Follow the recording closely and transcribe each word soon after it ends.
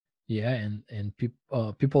Yeah, and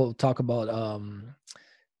people talk about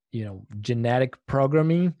genetic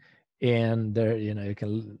programming, and there you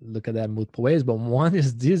can look at that multiple ways, but one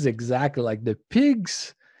is this exactly, like the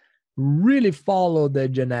pigs really follow the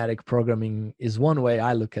genetic programming is one way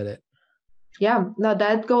I look at it. Yeah, now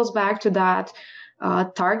that goes back to that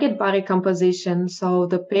target body composition. So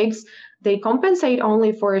the pigs, they compensate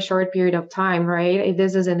only for a short period of time, right?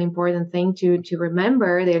 This is an important thing to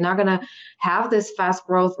remember. They're not going to have this fast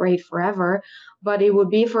growth rate forever, but it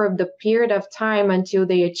would be for the period of time until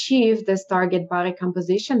they achieve this target body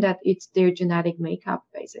composition that it's their genetic makeup,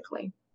 basically.